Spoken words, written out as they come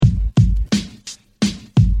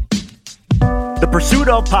Pursuit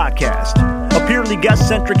of Podcast, a purely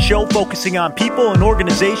guest-centric show focusing on people and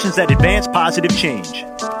organizations that advance positive change.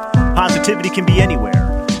 Positivity can be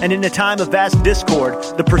anywhere, and in a time of vast discord,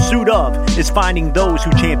 the pursuit of is finding those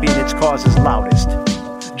who champion its causes loudest.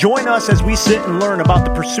 Join us as we sit and learn about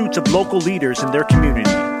the pursuits of local leaders in their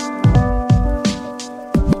community.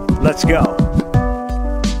 Let's go.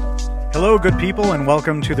 Hello, good people, and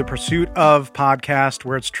welcome to the Pursuit of Podcast,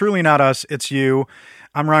 where it's truly not us, it's you.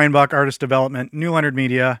 I'm Ryan Buck, Artist Development, New Leonard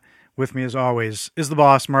Media. With me, as always, is the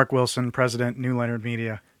boss, Mark Wilson, President, New Leonard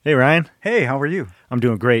Media. Hey, Ryan. Hey, how are you? I'm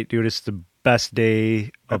doing great, dude. It's the best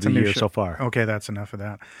day of the year so far. Okay, that's enough of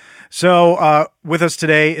that. So, with us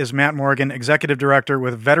today is Matt Morgan, Executive Director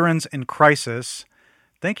with Veterans in Crisis.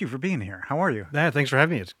 Thank you for being here. How are you? Yeah, thanks for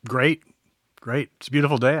having me. It's great. Great. It's a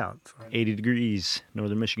beautiful day out. 80 degrees,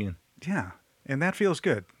 northern Michigan. Yeah, and that feels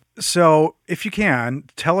good. So, if you can,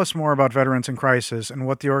 tell us more about Veterans in Crisis and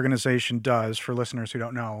what the organization does for listeners who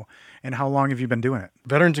don't know, and how long have you been doing it?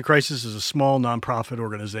 Veterans in Crisis is a small nonprofit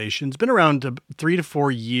organization. It's been around 3 to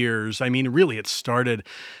 4 years. I mean, really, it started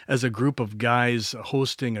as a group of guys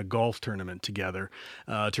hosting a golf tournament together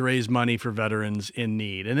to raise money for veterans in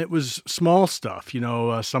need. And it was small stuff. You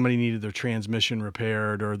know, somebody needed their transmission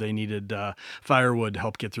repaired, or they needed firewood to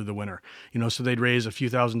help get through the winter. You know, so they'd raise a few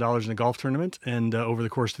 $1,000s in a golf tournament, and over the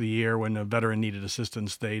course of the year, when a veteran needed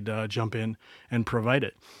assistance, they'd jump in and provide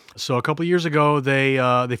it. So a couple of years ago, they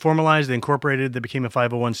formalized, they incorporated, they became a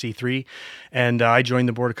 501c3, and I joined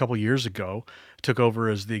the board a couple of years ago, took over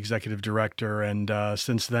as the executive director, and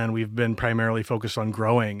since then we've been primarily focused on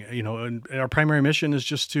growing. You know, and our primary mission is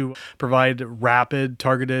just to provide rapid,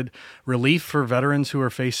 targeted relief for veterans who are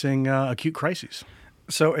facing acute crises.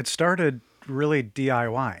 So it started really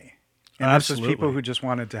DIY, and Absolutely. This is people who just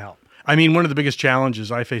wanted to help. I mean, one of the biggest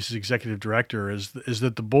challenges I face as executive director is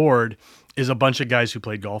that the board is a bunch of guys who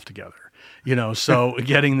played golf together. You know, so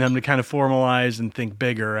getting them to kind of formalize and think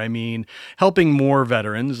bigger. I mean, helping more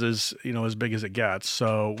veterans is, you know, as big as it gets.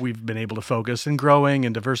 So we've been able to focus, and growing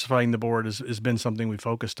and diversifying the board has been something we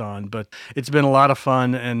focused on. But it's been a lot of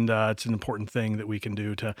fun, and it's an important thing that we can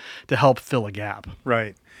do to help fill a gap.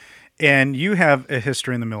 Right. And you have a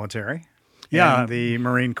history in the military. Yeah. In the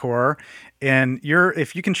Marine Corps. And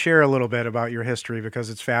if you can share a little bit about your history, because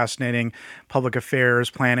it's fascinating, public affairs,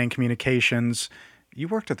 planning, communications. You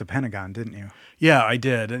worked at the Pentagon, didn't you? Yeah, I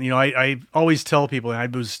did. And, you know, I always tell people I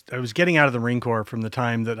was getting out of the Marine Corps from the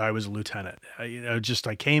time that I was a lieutenant.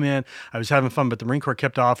 I came in, I was having fun, but the Marine Corps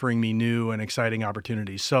kept offering me new and exciting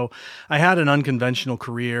opportunities. So I had an unconventional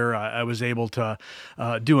career. I was able to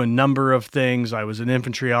do a number of things. I was an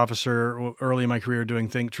infantry officer early in my career, doing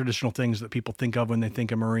traditional things that people think of when they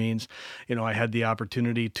think of Marines. You know, I had the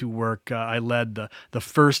opportunity to work. I led the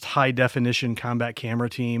first high definition combat camera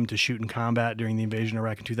team to shoot in combat during the invasion of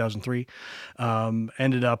Iraq in 2003.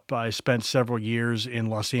 I spent several years in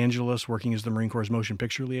Los Angeles working as the Marine Corps' motion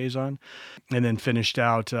picture liaison, and then finished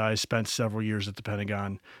out. I spent several years at the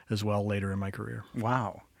Pentagon as well later in my career.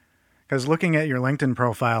 Wow. Because looking at your LinkedIn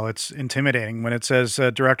profile, it's intimidating. When it says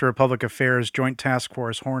Director of Public Affairs, Joint Task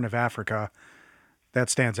Force, Horn of Africa, that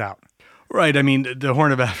stands out. Right. I mean, the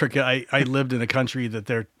Horn of Africa, I lived in a country that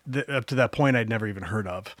up to that point I'd never even heard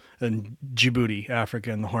of. And Djibouti,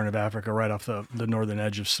 Africa, and the Horn of Africa, right off the northern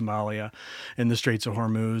edge of Somalia in the Straits of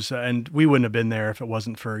Hormuz. And we wouldn't have been there if it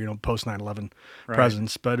wasn't for, you know, post 9/11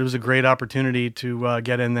 presence. But it was a great opportunity to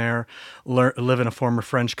get in there, live in a former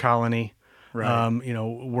French colony. Right. You know,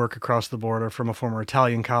 work across the border from a former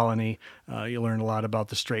Italian colony. You learn a lot about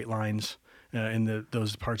the straight lines in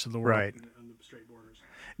those parts of the world. Right. And the straight borders.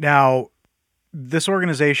 Now, this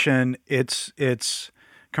organization, it's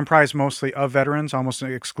comprised mostly of veterans, almost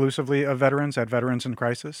exclusively of veterans at Veterans in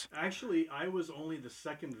Crisis? Actually, I was only the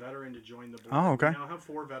second veteran to join the board. Oh, okay. We now have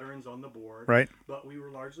 4 veterans on the board. Right. But we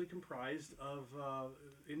were largely comprised of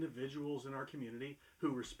individuals in our community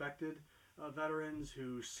who respected veterans,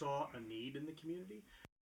 who saw a need in the community.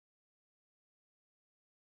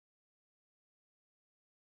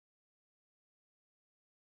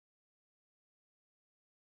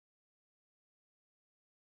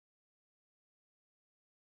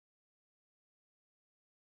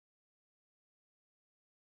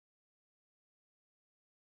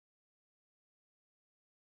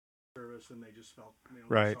 And they just felt, you know,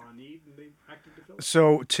 right. saw a need and they acted to fill it.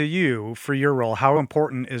 So to you, for your role, how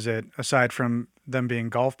important is it, aside from them being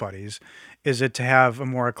golf buddies, is it to have a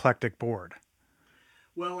more eclectic board?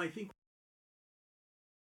 Well, I think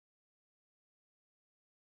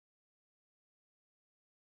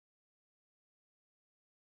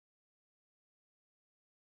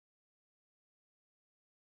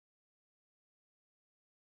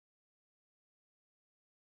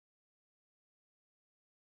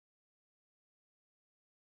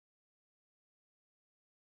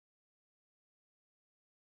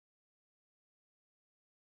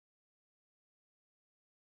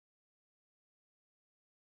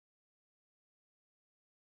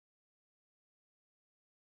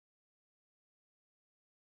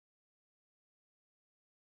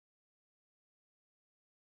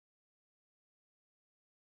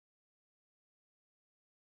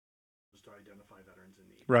identify veterans in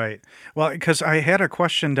need. Right. Well, because I had a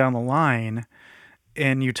question down the line,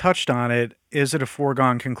 and you touched on it. Is it a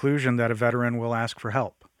foregone conclusion that a veteran will ask for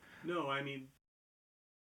help? No, I mean,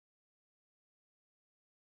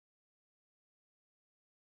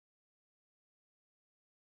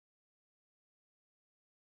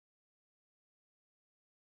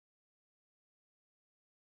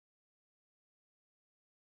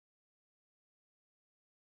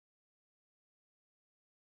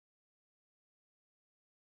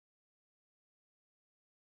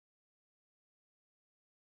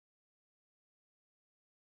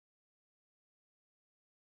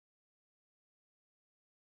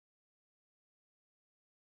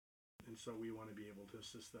 and so we want to be able to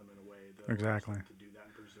assist them in a way that Exactly. allows them to do that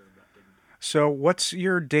and preserve that dignity. So, what's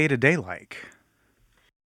your day-to-day like?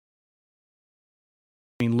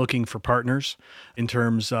 Looking for partners in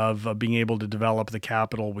terms of being able to develop the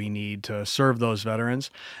capital we need to serve those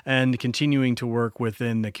veterans, and continuing to work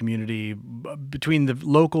within the community between the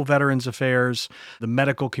local Veterans Affairs, the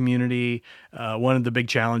medical community. One of the big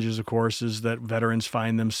challenges, of course, is that veterans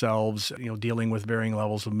find themselves, dealing with varying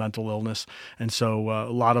levels of mental illness. And so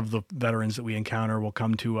a lot of the veterans that we encounter will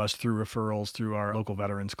come to us through referrals through our local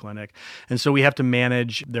veterans clinic. And so we have to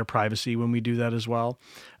manage their privacy when we do that as well.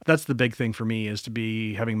 That's the big thing for me, is to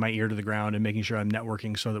be having my ear to the ground and making sure I'm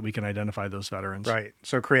networking so that we can identify those veterans. Right.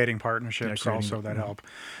 So creating partnerships also that mhm. help.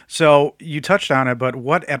 So you touched on it, but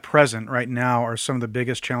what at present, right now, are some of the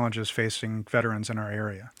biggest challenges facing veterans in our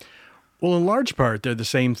area? Well, in large part, they're the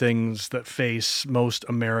same things that face most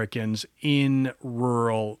Americans in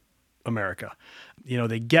rural America.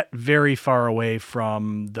 They get very far away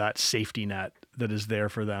from that safety net that is there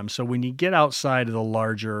for them. So when you get outside of the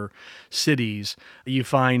larger cities, you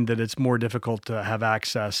find that it's more difficult to have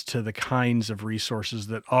access to the kinds of resources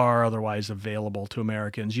that are otherwise available to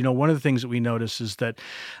Americans. One of the things that we notice is that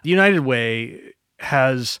the United Way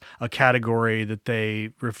has a category that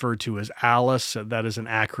they refer to as ALICE. That is an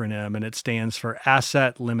acronym, and it stands for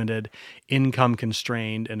Asset Limited, Income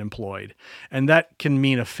Constrained, and Employed. And that can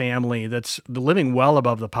mean a family that's living well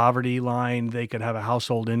above the poverty line. They could have a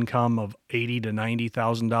household income of $80,000 to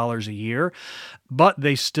 $90,000 a year, but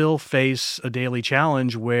they still face a daily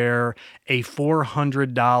challenge where a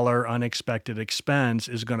 $400 unexpected expense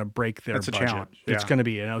is going to break their budget. That's a challenge. It's Yeah. going to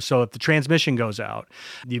be, so if the transmission goes out,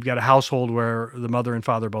 you've got a household where the mother and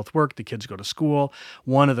father both work, the kids go to school,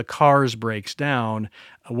 one of the cars breaks down,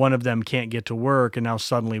 one of them can't get to work, and now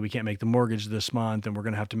suddenly we can't make the mortgage this month, and we're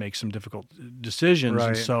going to have to make some difficult decisions. Right.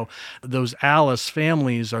 And so those ALICE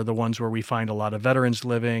families are the ones where we find a lot of veterans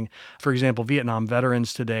living. For example, Vietnam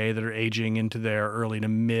veterans today that are aging into their early to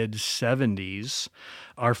mid 70s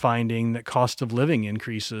are finding that cost of living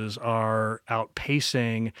increases are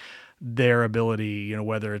outpacing their ability,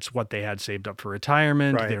 whether it's what they had saved up for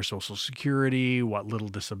retirement, Right. their Social Security, what little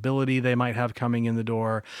disability they might have coming in the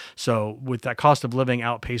door. So with that cost of living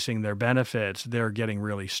outpacing their benefits, they're getting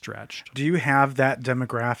really stretched. Do you have that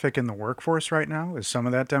demographic in the workforce right now? Is some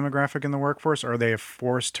of that demographic in the workforce, or are they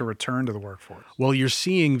forced to return to the workforce? Well, you're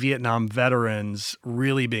seeing Vietnam veterans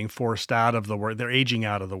really being forced out of the work. They're aging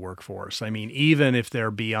out of the workforce. I mean, even if they're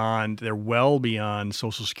well beyond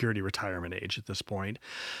Social Security retirement age at this point.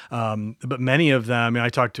 But many of them, I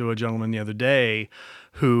talked to a gentleman the other day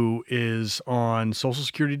who is on Social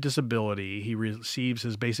Security disability. He receives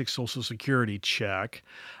his basic Social Security check.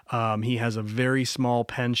 He has a very small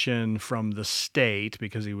pension from the state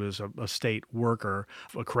because he was a state worker,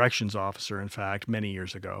 a corrections officer, in fact, many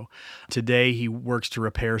years ago. Today, he works to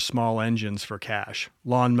repair small engines for cash,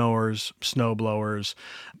 lawnmowers, snow blowers,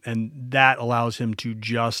 and that allows him to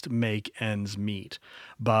just make ends meet.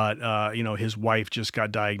 But, his wife just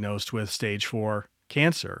got diagnosed with stage 4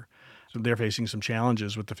 cancer. So they're facing some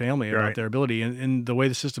challenges with the family about Right. their ability. And the way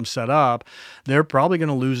the system's set up, they're probably going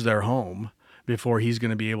to lose their home before he's going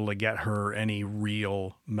to be able to get her any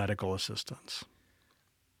real medical assistance.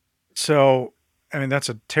 So, that's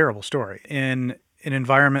a terrible story. In an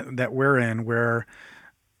environment that we're in where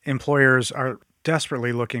employers are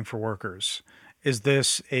desperately looking for workers, is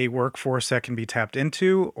this a workforce that can be tapped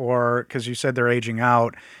into, or because you said they're aging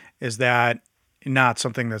out, is that not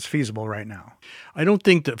something that's feasible right now? I don't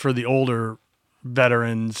think that for the older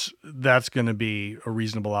veterans, that's going to be a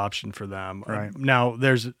reasonable option for them. Right. Now,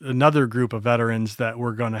 there's another group of veterans that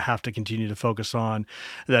we're going to have to continue to focus on.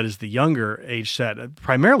 That is the younger age set,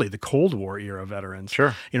 primarily the Cold War era veterans.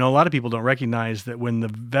 Sure. A lot of people don't recognize that when the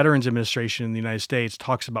Veterans Administration in the United States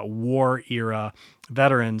talks about war era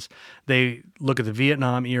veterans, they look at the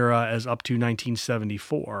Vietnam era as up to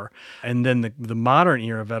 1974. And then the modern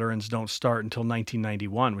era veterans don't start until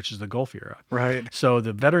 1991, which is the Gulf era. Right. So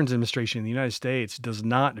the Veterans Administration in the United States States does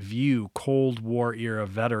not view Cold War era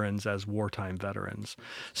veterans as wartime veterans.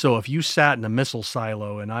 So if you sat in a missile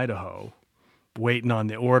silo in Idaho waiting on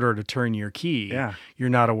the order to turn your key, you're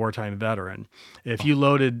not a wartime veteran. If you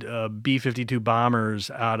loaded B-52 bombers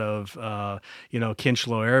out of,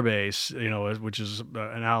 Kinchlow Air Base, which is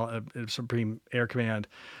a Supreme Air Command,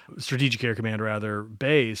 Strategic Air Command rather,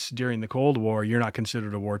 base during the Cold War, you're not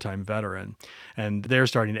considered a wartime veteran. And they're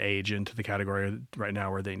starting to age into the category right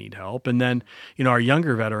now where they need help. And then, our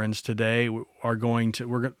younger veterans today are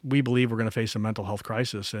we believe we're going to face a mental health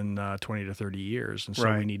crisis in 20 to 30 years. And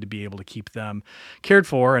so we need to be able to keep them cared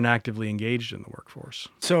for and actively engaged in the workforce.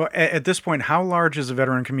 So at this point, how large is the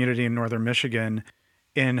veteran community in northern Michigan,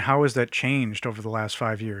 and how has that changed over the last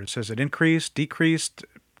 5 years? Has it increased, decreased,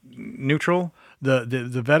 neutral?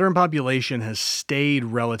 The veteran population has stayed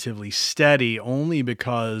relatively steady only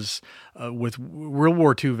because with World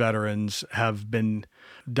War II veterans have been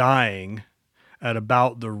dying at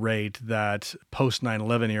about the rate that post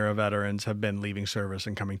 9/11 era veterans have been leaving service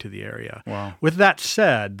and coming to the area. Wow. With that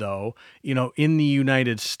said, though, in the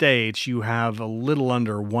United States, you have a little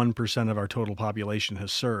under 1% of our total population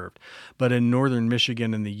has served. But in northern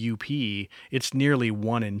Michigan and the UP, it's nearly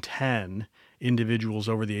 1 in 10 individuals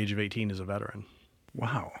over the age of 18 is a veteran.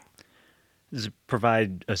 Wow. Does it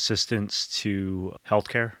provide assistance to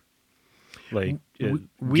healthcare? Like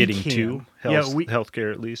we getting can. to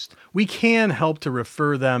healthcare at least? We can help to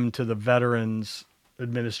refer them to the Veterans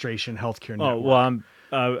Administration Healthcare Network. Oh, well,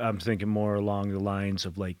 I'm thinking more along the lines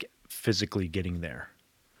of like physically getting there.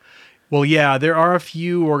 Well, yeah, there are a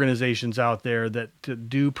few organizations out there that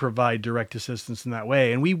do provide direct assistance in that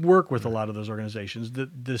way, and we work with a lot of those organizations. The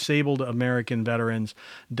Disabled American Veterans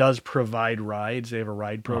does provide rides. They have a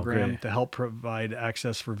ride program to help provide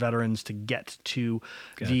access for veterans to get to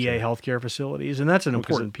VA healthcare facilities, and that's an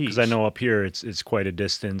important piece. Because I know up here it's quite a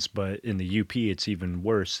distance, but in the UP it's even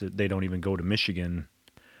worse. They don't even go to Michigan.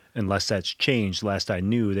 Unless that's changed. Last I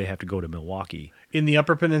knew, they have to go to Milwaukee. In the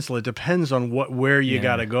Upper Peninsula, it depends on where you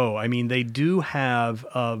got to go. I mean, they do have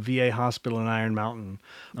a VA hospital in Iron Mountain,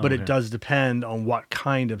 but it does depend on what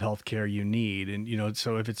kind of health care you need. And,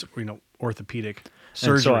 so if it's, orthopedic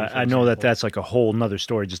surgery. And so I know that's like a whole nother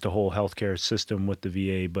story, just a whole healthcare system with the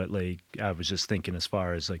VA. But like, I was just thinking as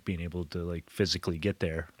far as like being able to like physically get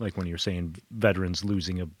there, like when you're saying veterans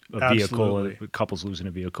losing a vehicle, couples losing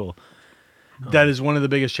a vehicle. That is one of the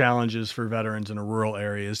biggest challenges for veterans in a rural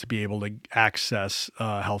area is to be able to access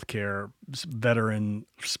healthcare,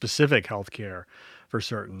 veteran-specific healthcare for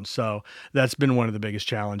certain. So that's been one of the biggest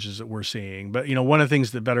challenges that we're seeing. But, one of the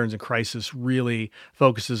things that Veterans in Crisis really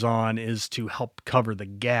focuses on is to help cover the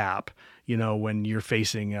gap, when you're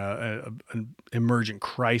facing an emergent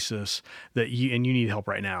crisis that you need help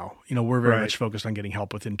right now. We're very much focused on getting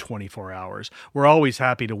help within 24 hours. We're always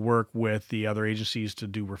happy to work with the other agencies to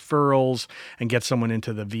do referrals and get someone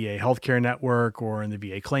into the VA healthcare network or in the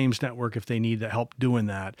VA claims network if they need help doing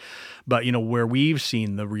that. But, where we've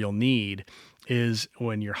seen the real need is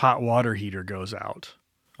when your hot water heater goes out.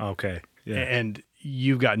 Okay. Yeah. And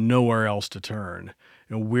you've got nowhere else to turn.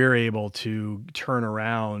 We're able to turn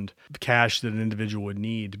around cash that an individual would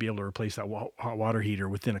need to be able to replace that hot water heater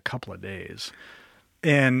within a couple of days.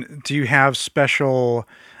 And do you have special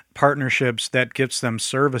partnerships that gets them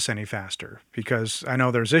service any faster? Because I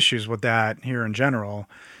know there's issues with that here in general.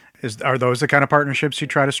 Are those the kind of partnerships you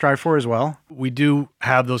try to strive for as well? We do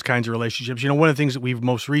have those kinds of relationships. One of the things that we've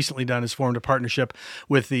most recently done is formed a partnership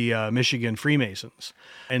with the Michigan Freemasons.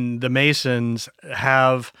 And the Masons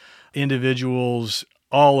have individuals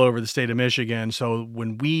all over the state of Michigan. So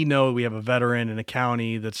when we know we have a veteran in a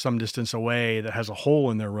county that's some distance away that has a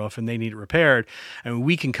hole in their roof and they need it repaired, and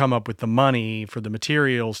we can come up with the money for the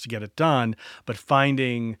materials to get it done, but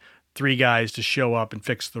finding 3 guys to show up and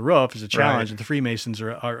fix the roof is a challenge, and the Freemasons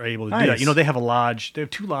are able to do that. They have a lodge. They have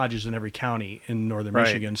 2 lodges in every county in northern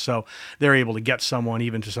Michigan, so they're able to get someone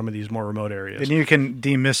even to some of these more remote areas. And you can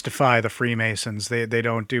demystify the Freemasons. They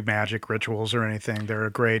don't do magic rituals or anything. They're a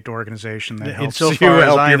great organization that helps so far you as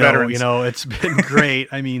help I your know, veterans. It's been great.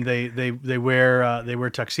 I mean, they wear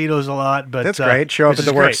tuxedos a lot, but that's great. Show up at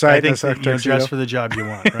the work site. I think dress for the job you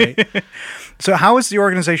want, right? So how is the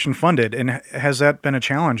organization funded, and has that been a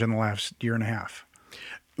challenge in the last year and a half?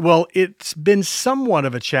 Well, it's been somewhat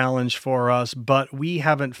of a challenge for us, but we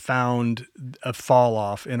haven't found a fall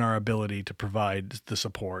off in our ability to provide the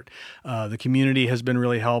support. The community has been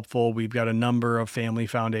really helpful. We've got a number of family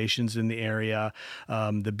foundations in the area.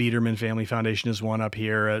 The Biederman Family Foundation is one up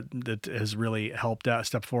here that has really helped out,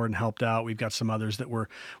 stepped forward and helped out. We've got some others that we're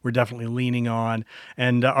definitely leaning on.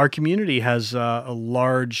 And our community has a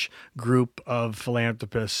large group of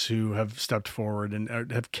philanthropists who have stepped forward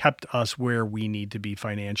and have kept us where we need to be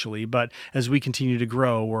financially. But as we continue to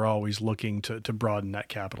grow, we're always looking to broaden that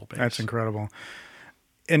capital base. That's incredible.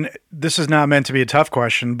 And this is not meant to be a tough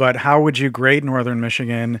question, but how would you grade Northern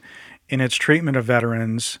Michigan in its treatment of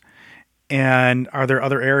veterans? And are there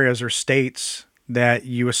other areas or states that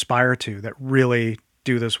you aspire to that really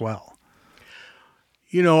do this well?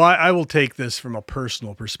 I will take this from a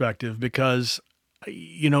personal perspective because,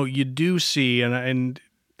 you do see, and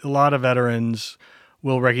a lot of veterans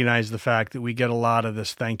will recognize the fact that we get a lot of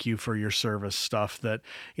this thank you for your service stuff that,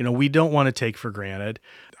 we don't want to take for granted.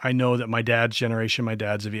 I know that my dad's generation, my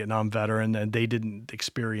dad's a Vietnam veteran, and they didn't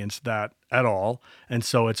experience that at all. And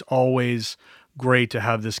so it's always great to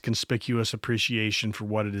have this conspicuous appreciation for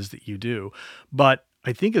what it is that you do. But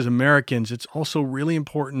I think as Americans, it's also really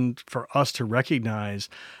important for us to recognize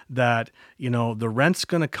that, the rent's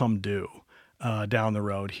going to come due down the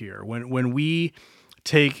road here. When we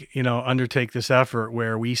undertake this effort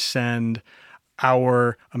where we send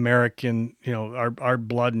our American, our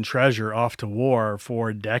blood and treasure off to war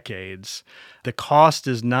for decades, the cost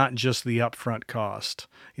is not just the upfront cost.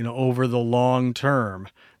 Over the long term,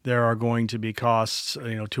 there are going to be costs,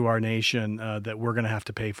 to our nation that we're going to have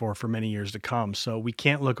to pay for many years to come. So we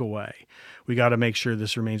can't look away. We got to make sure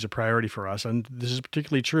this remains a priority for us. And this is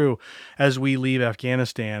particularly true as we leave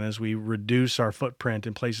Afghanistan, as we reduce our footprint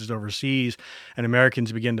in places overseas, and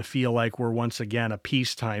Americans begin to feel like we're once again a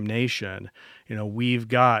peacetime nation. We've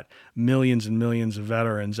got millions and millions of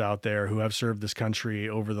veterans out there who have served this country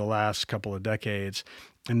over the last couple of decades,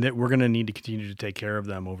 and that we're going to need to continue to take care of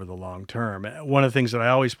them over the long term. One of the things that I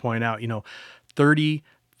always point out,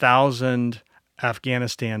 30,000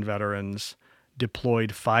 Afghanistan veterans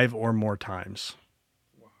deployed 5 or more times.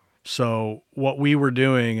 Wow. So what we were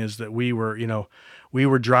doing is that we were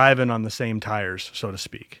driving on the same tires, so to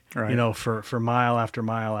speak, right. For mile after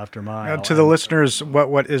mile after mile. To the listeners,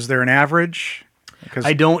 what is there an average?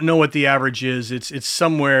 I don't know what the average is. It's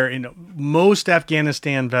somewhere, most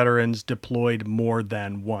Afghanistan veterans deployed more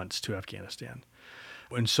than once to Afghanistan.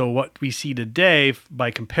 And so what we see today,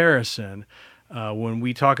 by comparison, when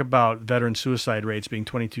we talk about veteran suicide rates being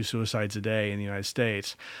 22 suicides a day in the United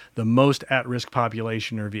States, the most at-risk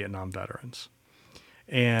population are Vietnam veterans.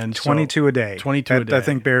 And 22 a day. 22 a day. I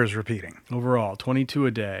think bears repeating. Overall, 22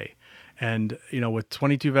 a day. And, with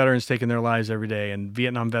 22 veterans taking their lives every day and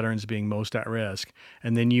Vietnam veterans being most at risk,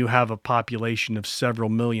 and then you have a population of several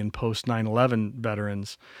million post 9/11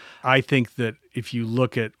 veterans, I think that if you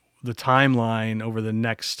look at the timeline over the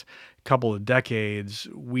next couple of decades,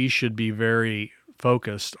 we should be very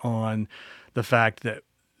focused on the fact that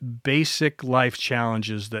basic life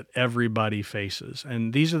challenges that everybody faces.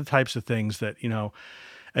 And these are the types of things that,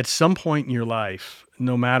 at some point in your life,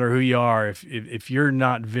 no matter who you are, if you're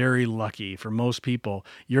not very lucky, for most people,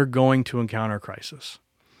 you're going to encounter crisis.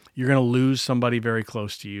 You're going to lose somebody very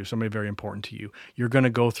close to you, somebody very important to you. You're going to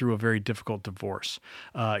go through a very difficult divorce.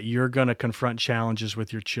 You're going to confront challenges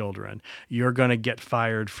with your children. You're going to get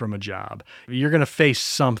fired from a job. You're going to face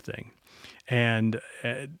something. And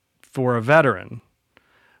for a veteran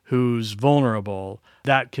who's vulnerable,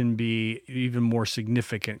 that can be even more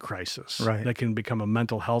significant crisis. Right. That can become a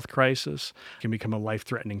mental health crisis, can become a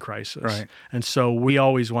life-threatening crisis. Right. And so we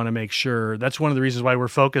always want to make sure, that's one of the reasons why we're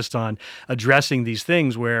focused on addressing these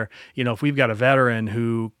things where, if we've got a veteran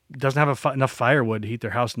who doesn't have enough firewood to heat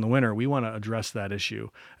their house in the winter, we want to address that issue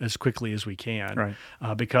as quickly as we can,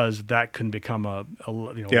 right. Because that can become a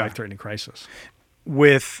life-threatening crisis.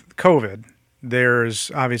 With COVID,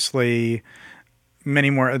 there's obviously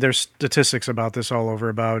many more. There's statistics about this all over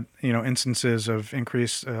about, instances of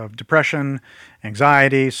increase of depression,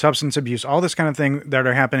 anxiety, substance abuse, all this kind of thing that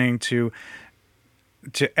are happening to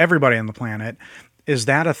everybody on the planet. Is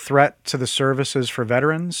that a threat to the services for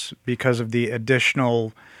veterans because of the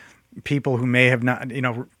additional people who may have not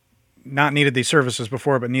needed these services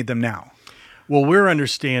before, but need them now? Well,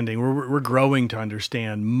 we're growing to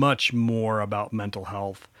understand much more about mental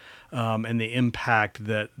health and the impact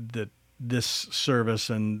that this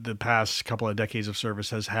service and the past couple of decades of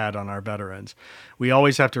service has had on our veterans. We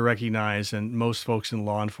always have to recognize, and most folks in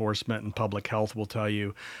law enforcement and public health will tell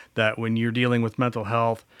you, that when you're dealing with mental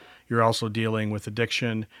health, you're also dealing with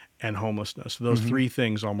addiction and homelessness. Those three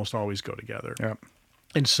things almost always go together. Yep.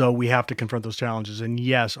 And so we have to confront those challenges. And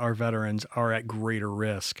yes, our veterans are at greater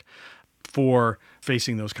risk for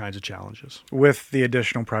facing those kinds of challenges. With the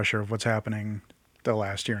additional pressure of what's happening the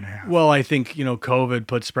last year and a half. Well, I think, COVID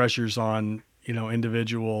puts pressures on,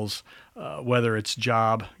 individuals, whether it's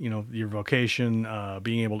job, your vocation,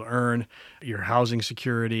 being able to earn, your housing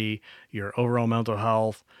security, your overall mental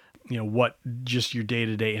health, what just your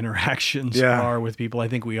day-to-day interactions are with people. I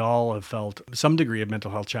think we all have felt some degree of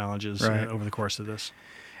mental health challenges over the course of this.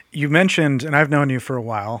 You mentioned, and I've known you for a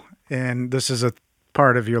while, and this is a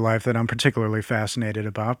part of your life that I'm particularly fascinated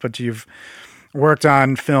about, but you've worked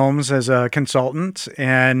on films as a consultant,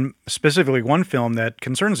 and specifically one film that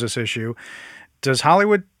concerns this issue. Does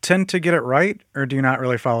Hollywood tend to get it right, or do you not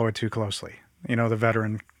really follow it too closely? The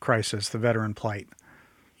veteran crisis, the veteran plight.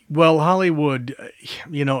 Well, Hollywood,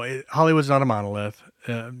 Hollywood's not a monolith.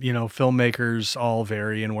 Filmmakers all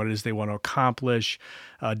vary in what it is they want to accomplish.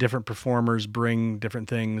 Different performers bring different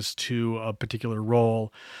things to a particular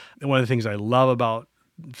role. And one of the things I love about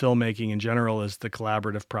filmmaking in general is the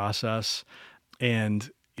collaborative process. And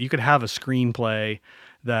you could have a screenplay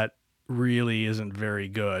that really isn't very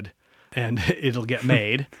good, and it'll get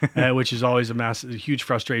made, which is always a huge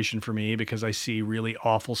frustration for me, because I see really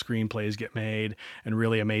awful screenplays get made and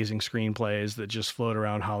really amazing screenplays that just float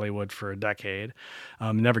around Hollywood for a decade,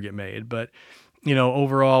 never get made. But,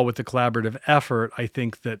 overall with the collaborative effort, I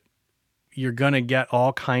think that you're going to get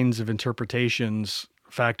all kinds of interpretations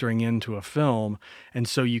factoring into a film. And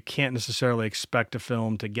so you can't necessarily expect a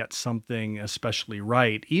film to get something especially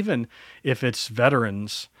right, even if it's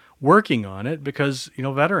veterans working on it, because,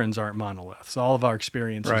 veterans aren't monoliths. All of our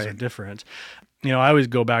experiences are different. I always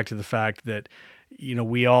go back to the fact that,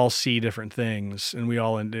 we all see different things, and we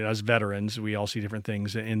all, as veterans, we all see different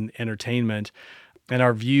things in entertainment, and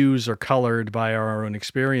our views are colored by our own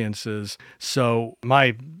experiences. So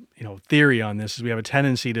my, theory on this is we have a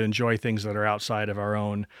tendency to enjoy things that are outside of our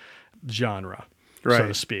own genre, so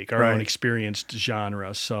to speak, our own experienced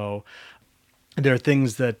genre. So there are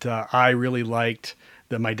things that I really liked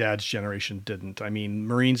that my dad's generation didn't. I mean,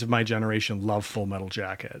 Marines of my generation love Full Metal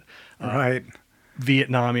Jacket.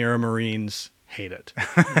 Vietnam era Marines hate it.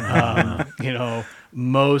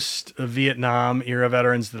 Most Vietnam era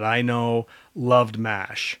veterans that I know loved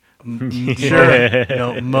MASH. Most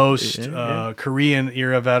Korean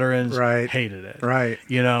era veterans hated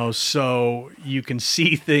it. So you can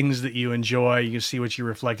see things that you enjoy, you can see what you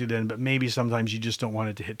reflected in, but maybe sometimes you just don't want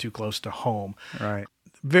it to hit too close to home.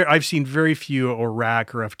 I've seen very few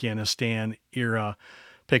Iraq or Afghanistan era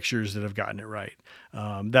pictures that have gotten it right.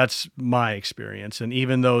 That's my experience. And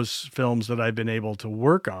even those films that I've been able to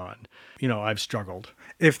work on, I've struggled.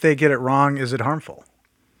 If they get it wrong, is it harmful?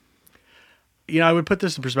 I would put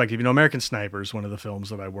this in perspective. American Sniper is one of the films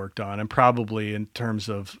that I worked on, and probably in terms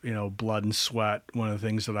of, blood and sweat, one of the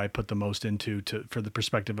things that I put the most into for the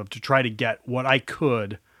perspective of to try to get what I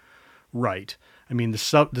could right. I mean, the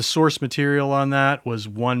source material on that was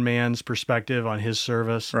one man's perspective on his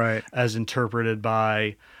service, as interpreted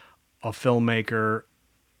by a filmmaker,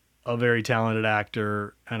 a very talented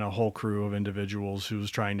actor, and a whole crew of individuals who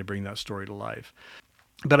was trying to bring that story to life.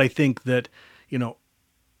 But I think that,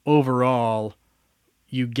 overall,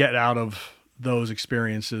 you get out of those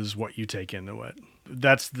experiences what you take into it.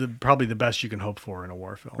 That's probably the best you can hope for in a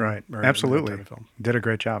war film. Right. Absolutely. Did a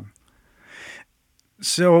great job.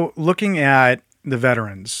 So looking at the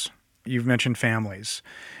veterans, you've mentioned families.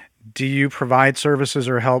 Do you provide services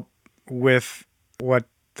or help with what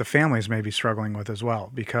the families may be struggling with as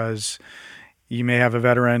well? Because you may have a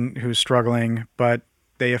veteran who's struggling, but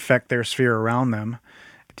they affect their sphere around them.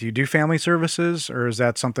 Do you do family services, or is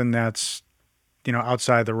that something that's,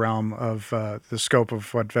 outside the realm of the scope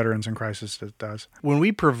of what Veterans in Crisis does? When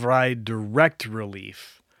we provide direct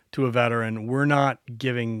relief to a veteran, we're not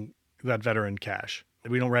giving that veteran cash.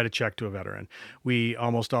 We don't write a check to a veteran. We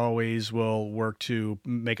almost always will work to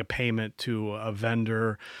make a payment to a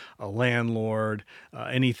vendor, a landlord,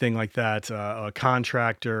 anything like that, a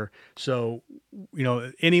contractor. So,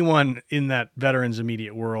 anyone in that veteran's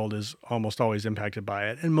immediate world is almost always impacted by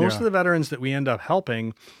it. And most of the veterans that we end up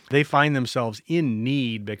helping, they find themselves in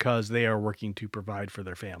need because they are working to provide for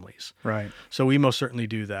their families. Right. So we most certainly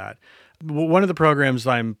do that. One of the programs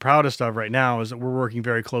I'm proudest of right now is that we're working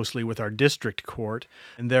very closely with our district court,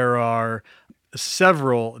 and there are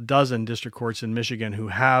several dozen district courts in Michigan who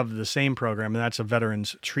have the same program, and that's a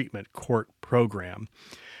Veterans Treatment Court program.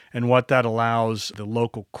 And what that allows the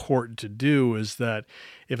local court to do is that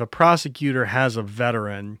if a prosecutor has a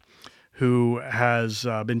veteran who has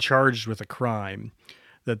been charged with a crime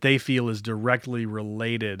that they feel is directly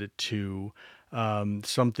related to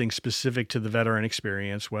something specific to the veteran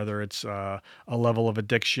experience, whether it's a level of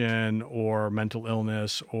addiction or mental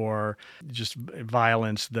illness or just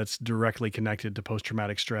violence that's directly connected to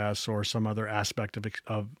post-traumatic stress or some other aspect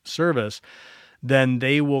of service, then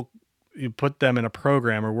they will put them in a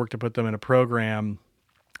program or work to put them in a program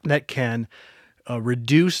that can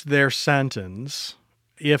reduce their sentence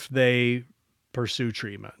if they pursue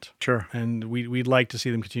treatment. Sure. And we'd like to see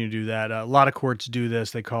them continue to do that. A lot of courts do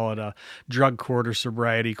this. They call it a drug court or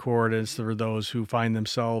sobriety court. It's for those who find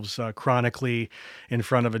themselves chronically in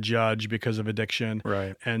front of a judge because of addiction.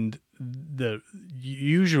 Right. And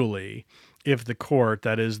usually, if the court,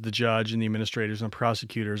 that is the judge and the administrators and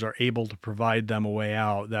prosecutors, are able to provide them a way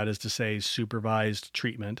out, that is to say supervised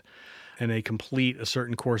treatment, and they complete a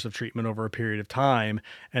certain course of treatment over a period of time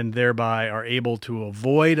and thereby are able to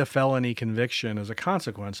avoid a felony conviction as a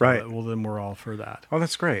consequence of it, well, then we're all for that. Oh,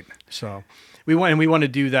 that's great. So we want to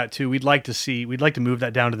do that too. We'd like to move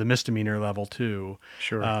that down to the misdemeanor level too.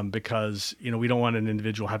 Sure. Because, we don't want an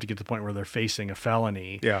individual to have to get to the point where they're facing a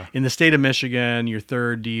felony. Yeah. In the state of Michigan, your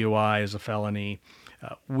third DUI is a felony.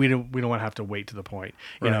 We don't want to have to wait to the point.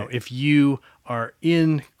 If you are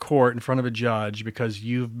in court in front of a judge because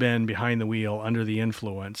you've been behind the wheel under the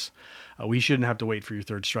influence, we shouldn't have to wait for your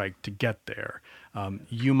third strike to get there.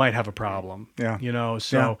 You might have a problem. Yeah.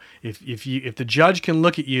 If the judge can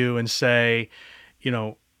look at you and say,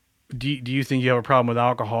 do you think you have a problem with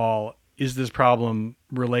alcohol? Is this problem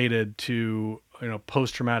related to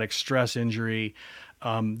post-traumatic stress injury?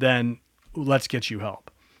 Then let's get you help.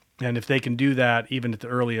 And if they can do that, even at the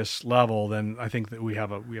earliest level, then I think that we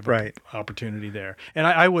have an opportunity there. And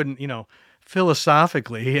I wouldn't,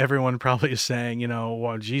 philosophically, everyone probably is saying,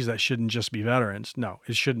 well, geez, that shouldn't just be veterans. No,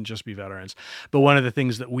 it shouldn't just be veterans. But one of the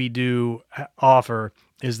things that we do offer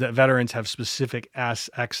is that veterans have specific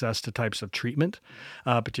access to types of treatment,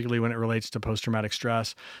 particularly when it relates to post-traumatic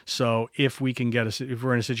stress. So if we're in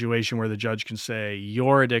a situation where the judge can say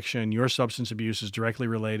your addiction, your substance abuse is directly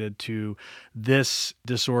related to this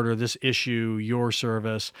disorder, this issue, your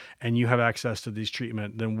service, and you have access to these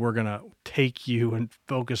treatment, then we're going to take you and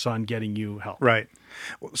focus on getting you help. Right.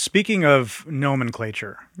 Well, speaking of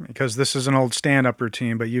nomenclature, because this is an old stand-up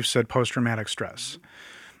routine, but you've said post-traumatic stress.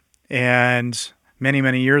 And many,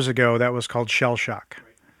 many years ago, that was called shell shock.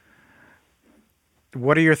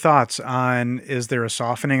 What are your thoughts on, is there a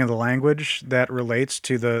softening of the language that relates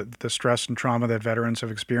to the stress and trauma that veterans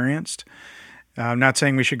have experienced? I'm not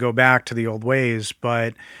saying we should go back to the old ways,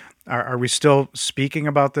 but are we still speaking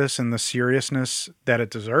about this in the seriousness that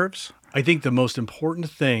it deserves? I think the most important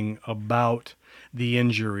thing about the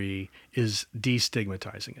injury is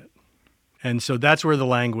destigmatizing it. And so that's where the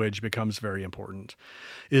language becomes very important,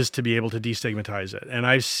 is to be able to destigmatize it. And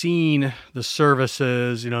I've seen the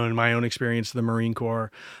services, in my own experience, the Marine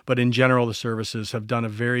Corps, but in general, the services have done a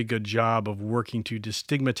very good job of working to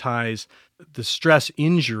destigmatize the stress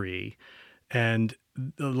injury and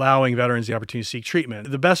allowing veterans the opportunity to seek treatment.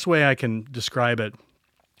 The best way I can describe it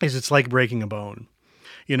is it's like breaking a bone.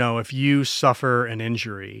 If you suffer an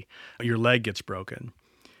injury, your leg gets broken,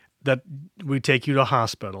 that we take you to a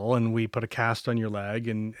hospital and we put a cast on your leg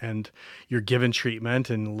and you're given treatment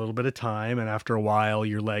in a little bit of time. And after a while,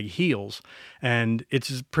 your leg heals and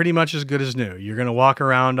it's pretty much as good as new. You're going to walk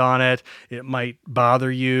around on it. It might bother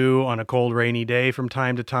you on a cold, rainy day from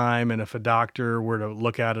time to time. And if a doctor were to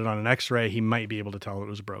look at it on an x-ray, he might be able to tell it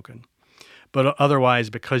was broken. But otherwise,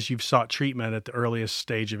 because you've sought treatment at the earliest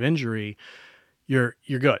stage of injury, you're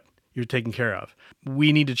good. You're taken care of.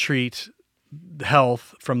 We need to treat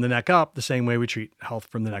health from the neck up the same way we treat health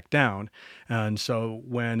from the neck down. And so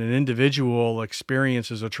when an individual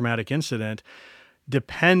experiences a traumatic incident,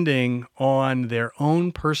 depending on their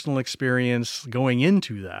own personal experience going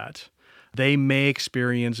into that, they may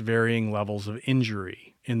experience varying levels of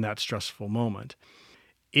injury in that stressful moment.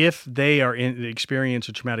 If they experience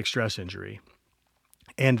a traumatic stress injury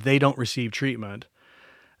and they don't receive treatment,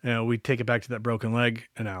 we take it back to that broken leg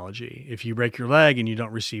analogy. If you break your leg and you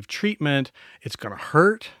don't receive treatment, it's going to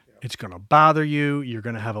hurt. It's going to bother you. You're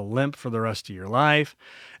going to have a limp for the rest of your life.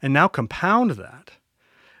 And now compound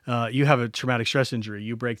that. You have a traumatic stress injury.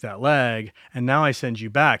 You break that leg, and now I send you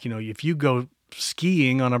back. If you go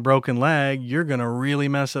skiing on a broken leg, you're going to really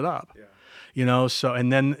mess it up. Yeah. So,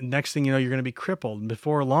 and then next thing you know, you're going to be crippled. And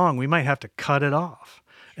before long, we might have to cut it off.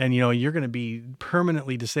 And, you're going to be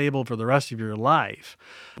permanently disabled for the rest of your life.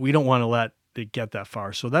 We don't want to let it get that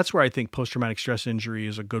far. So that's where I think post-traumatic stress injury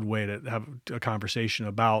is a good way to have a conversation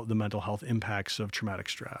about the mental health impacts of traumatic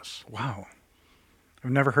stress. Wow.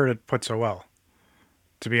 I've never heard it put so well,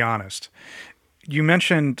 to be honest. You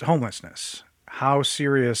mentioned homelessness. How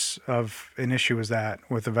serious of an issue is that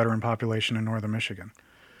with the veteran population in northern Michigan?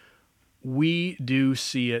 We do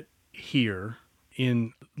see it here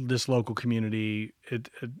in this local community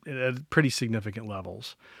at pretty significant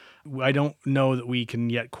levels. I don't know that we can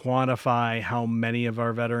yet quantify how many of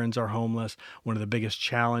our veterans are homeless. One of the biggest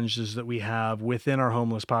challenges that we have within our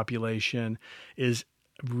homeless population is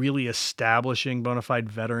really establishing bona fide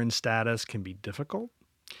veteran status can be difficult.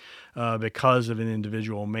 Because of an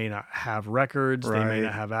individual may not have records, Right. They may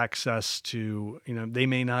not have access to, they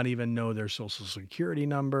may not even know their social security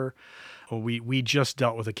number. We just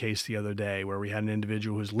dealt with a case the other day where we had an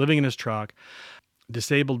individual who was living in his truck,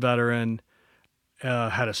 disabled veteran,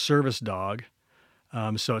 had a service dog.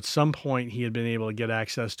 So at some point he had been able to get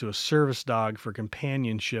access to a service dog for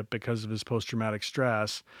companionship because of his post-traumatic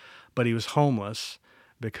stress, but he was homeless.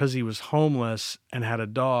 Because he was homeless and had a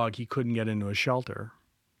dog, he couldn't get into a shelter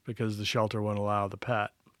because the shelter won't allow the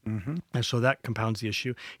pet. Mm-hmm. And so that compounds the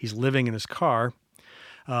issue. He's living in his car.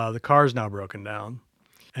 The car's now broken down.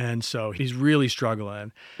 And so he's really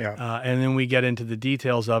struggling. Yeah. And then we get into the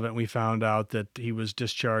details of it, and we found out that he was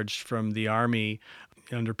discharged from the Army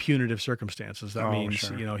under punitive circumstances. That means,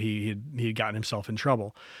 sure. He'd gotten himself in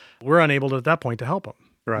trouble. We're unable at that point to help him.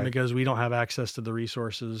 Right. Because we don't have access to the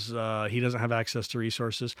resources. He doesn't have access to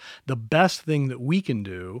resources. The best thing that we can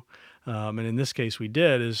do, and in this case we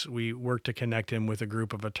did, is we worked to connect him with a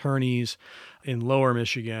group of attorneys in Lower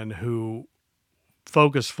Michigan who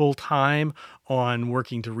focus full time on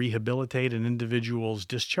working to rehabilitate an individual's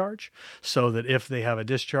discharge, so that if they have a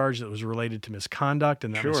discharge that was related to misconduct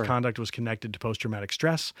and that Sure. misconduct was connected to post-traumatic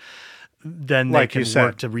stress, then Like they you can said.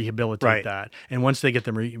 work to rehabilitate Right. that. And once they get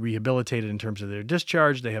them rehabilitated in terms of their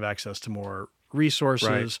discharge, they have access to more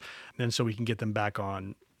resources, Right. and so we can get them back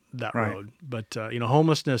on that Right. road. But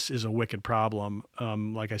homelessness is a wicked problem.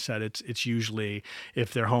 Like I said, it's usually,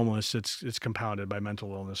 if they're homeless, it's compounded by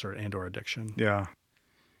mental illness or addiction. Yeah.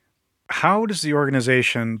 How does the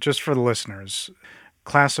organization, just for the listeners,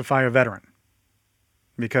 classify a veteran?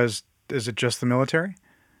 Because is it just the military?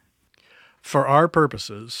 For our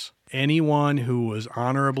purposes, anyone who was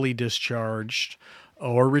honorably discharged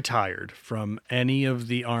or retired from any of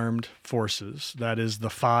the armed forces, that is the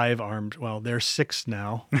 5 armed, well, there's 6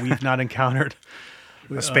 now. We've not encountered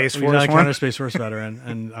A Space we've Force not one? encountered a Space Force veteran,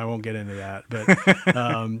 and I won't get into that. But,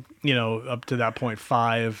 up to that point,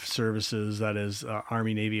 5 services, that is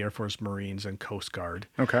Army, Navy, Air Force, Marines, and Coast Guard.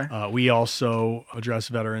 Okay. We also address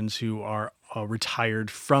veterans who are retired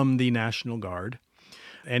from the National Guard.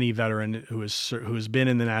 Any veteran who has been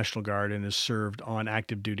in the National Guard and has served on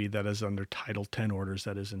active duty that is under Title 10 orders,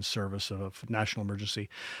 that is in service of national emergency,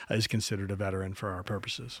 is considered a veteran for our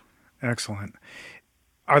purposes. Excellent.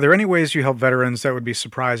 Are there any ways you help veterans that would be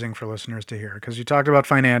surprising for listeners to hear? Because you talked about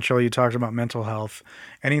financial, you talked about mental health.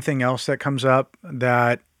 Anything else that comes up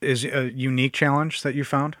that is a unique challenge that you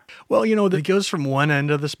found? Well, that goes from one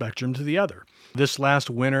end of the spectrum to the other. This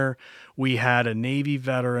last winter, we had a Navy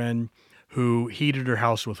veteran who heated her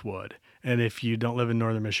house with wood. And if you don't live in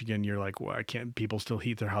northern Michigan, you're like, why can't people still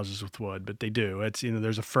heat their houses with wood? But they do. It's,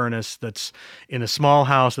 there's a furnace that's in a small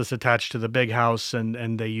house that's attached to the big house,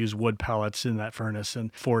 and they use wood pellets in that furnace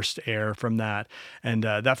and forced air from that. And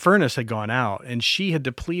that furnace had gone out, and she had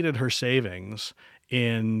depleted her savings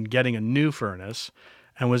in getting a new furnace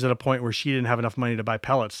and was at a point where she didn't have enough money to buy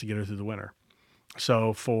pellets to get her through the winter.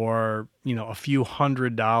 So for, a few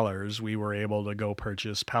 $100s, we were able to go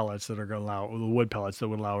purchase pellets that are going to allow, wood pellets that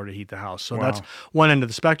would allow her to heat the house. So Wow. That's one end of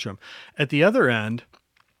the spectrum. At the other end,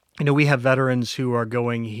 we have veterans who are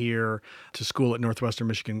going here to school at Northwestern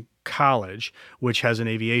Michigan College, which has an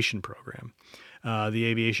aviation program. The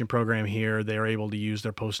aviation program here, they're able to use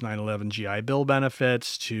their post 9/11 GI Bill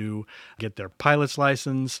benefits to get their pilot's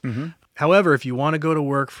license. Mm-hmm. However, if you want to go to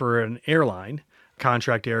work for an airline,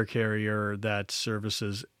 contract air carrier that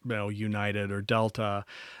services, United or Delta,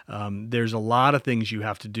 there's a lot of things you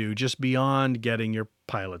have to do just beyond getting your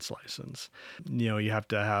pilot's license. You have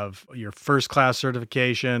to have your first class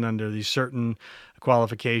certification under these certain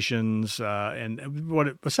qualifications. And what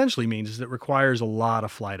it essentially means is it requires a lot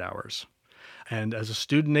of flight hours. And as a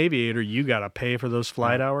student aviator, you got to pay for those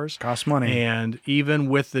flight hours. Costs money. And even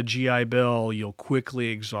with the GI Bill, you'll quickly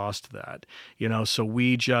exhaust that. So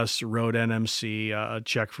we just wrote NMC a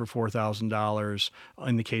check for $4,000.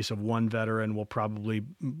 In the case of one veteran, we'll probably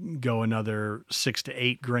go another $6,000 to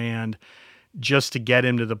 $8,000 just to get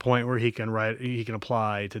him to the point where he can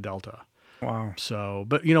apply to Delta. Wow. So,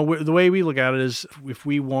 but the way we look at it is, if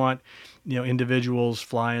we want, individuals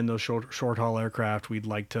flying those short haul aircraft, we'd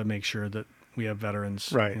like to make sure that we have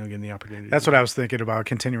veterans right. getting the opportunity. That's what I was thinking about,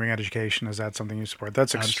 continuing education. Is that something you support?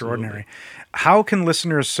 That's extraordinary. Absolutely. How can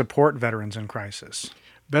listeners support veterans in crisis?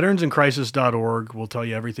 Veteransincrisis.org will tell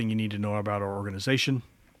you everything you need to know about our organization.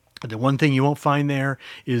 The one thing you won't find there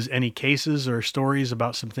is any cases or stories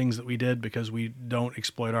about some things that we did, because we don't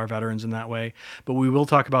exploit our veterans in that way. But we will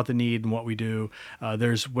talk about the need and what we do.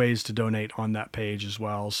 There's ways to donate on that page as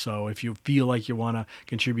well. So if you feel like you want to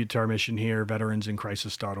contribute to our mission here,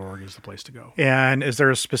 veteransincrisis.org is the place to go. And is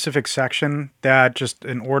there a specific section that just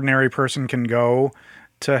an ordinary person can go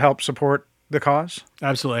to help support the cause?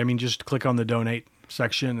 Absolutely. I mean, just click on the donate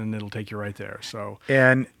section and it'll take you right there. So,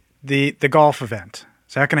 and the golf event,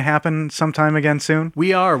 is that going to happen sometime again soon?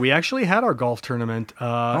 We actually had our golf tournament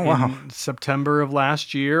in September of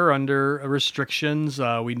last year under restrictions.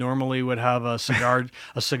 We normally would have a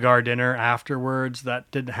cigar dinner afterwards.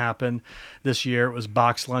 That didn't happen this year. It was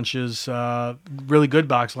box lunches, really good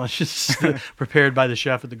box lunches prepared by the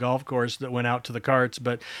chef at the golf course that went out to the carts.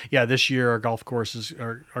 But yeah, this year our golf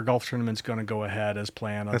tournament's going to go ahead as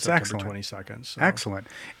planned on September 22nd. So. Excellent.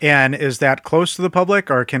 And is that close to the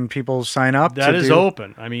public, or can people sign up? That is open.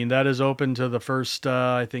 I mean, that is open to the first,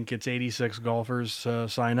 I think it's 86 golfers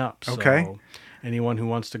sign up. So okay. Anyone who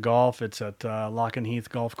wants to golf, it's at Lock-and-Heath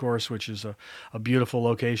Golf Course, which is a beautiful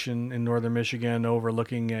location in northern Michigan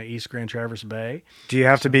overlooking East Grand Traverse Bay. Do you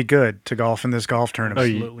have to be good to golf in this golf tournament?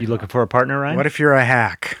 You looking for a partner, Ryan? What if you're a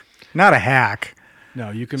hack? Not a hack. No,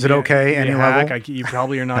 you can. Is it okay? Any level? You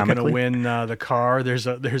probably are not going to win the car. There is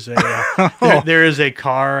a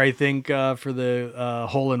car, I think, for the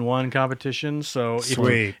hole-in-one competition. So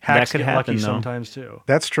sweet. Hacks that could get happen lucky though. sometimes too.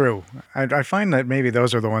 That's true. I find that maybe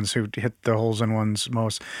those are the ones who hit the holes-in-ones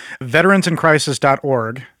most.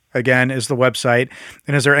 Veteransincrisis.org. Again, is the website.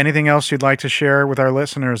 And is there anything else you'd like to share with our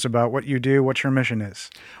listeners about what you do, what your mission is?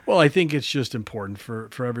 Well, I think it's just important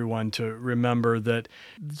for everyone to remember that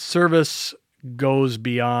service goes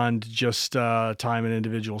beyond just time an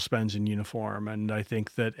individual spends in uniform. And I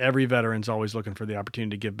think that every veteran's always looking for the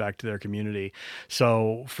opportunity to give back to their community.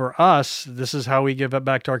 So for us, this is how we give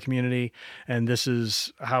back to our community. And this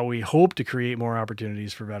is how we hope to create more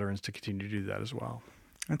opportunities for veterans to continue to do that as well.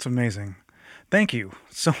 That's amazing. Thank you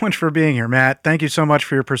so much for being here, Matt. Thank you so much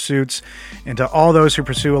for your pursuits, and to all those who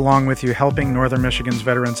pursue along with you, helping Northern Michigan's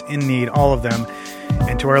veterans in need, all of them.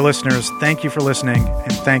 And to our listeners, thank you for listening,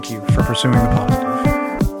 and thank you for pursuing the positive.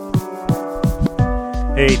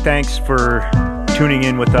 Hey, thanks for tuning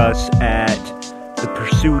in with us at the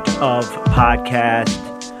Pursuit of Podcast.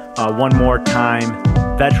 One more time,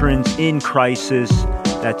 Veterans in Crisis.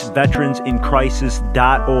 That's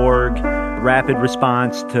veteransincrisis.org. Rapid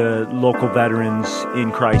response to local veterans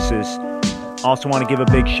in crisis. Also want to give a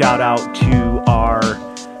big shout out to our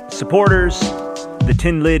supporters, the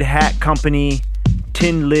Tin Lid Hat Company,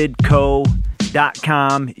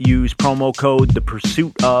 tinlidco.com. Use promo code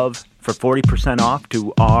ThePursuitOf for 40% off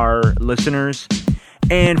to our listeners.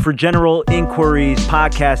 And for general inquiries,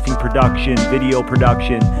 podcasting production, video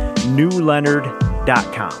production,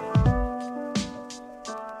 newleonard.com.